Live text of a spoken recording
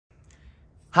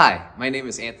Hi, my name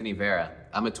is Anthony Vera.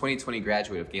 I'm a 2020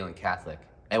 graduate of Gehlen Catholic.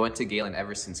 I went to Gehlen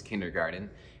ever since kindergarten,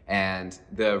 and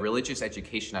the religious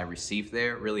education I received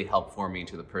there really helped form me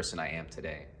into the person I am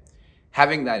today.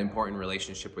 Having that important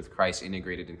relationship with Christ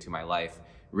integrated into my life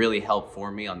really helped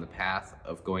form me on the path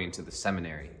of going to the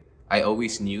seminary. I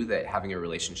always knew that having a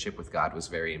relationship with God was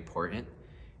very important,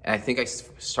 and I think I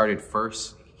started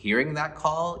first hearing that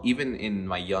call even in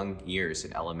my young years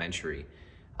in elementary.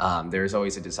 There's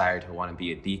always a desire to want to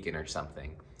be a deacon or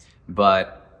something.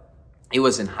 But it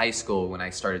was in high school when I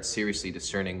started seriously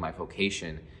discerning my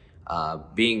vocation.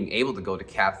 Being able to go to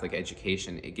Catholic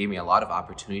education, it gave me a lot of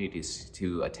opportunities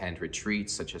to attend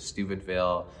retreats such as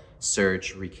Steubenville,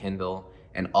 Search, Rekindle,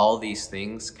 and all these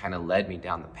things kind of led me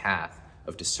down the path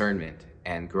of discernment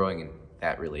and growing in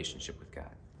that relationship with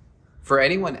God. For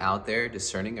anyone out there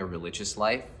discerning a religious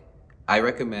life, I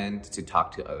recommend to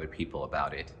talk to other people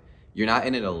about it. You're not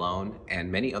in it alone, and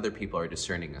many other people are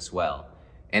discerning as well.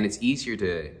 And it's easier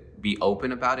to be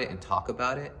open about it and talk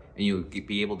about it, and you'll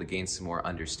be able to gain some more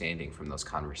understanding from those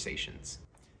conversations.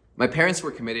 My parents were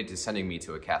committed to sending me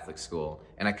to a Catholic school,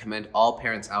 and I commend all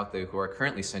parents out there who are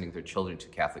currently sending their children to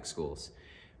Catholic schools.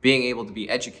 Being able to be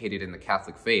educated in the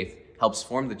Catholic faith helps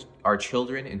form our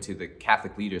children into the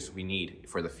Catholic leaders we need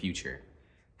for the future.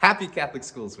 Happy Catholic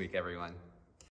Schools Week, everyone!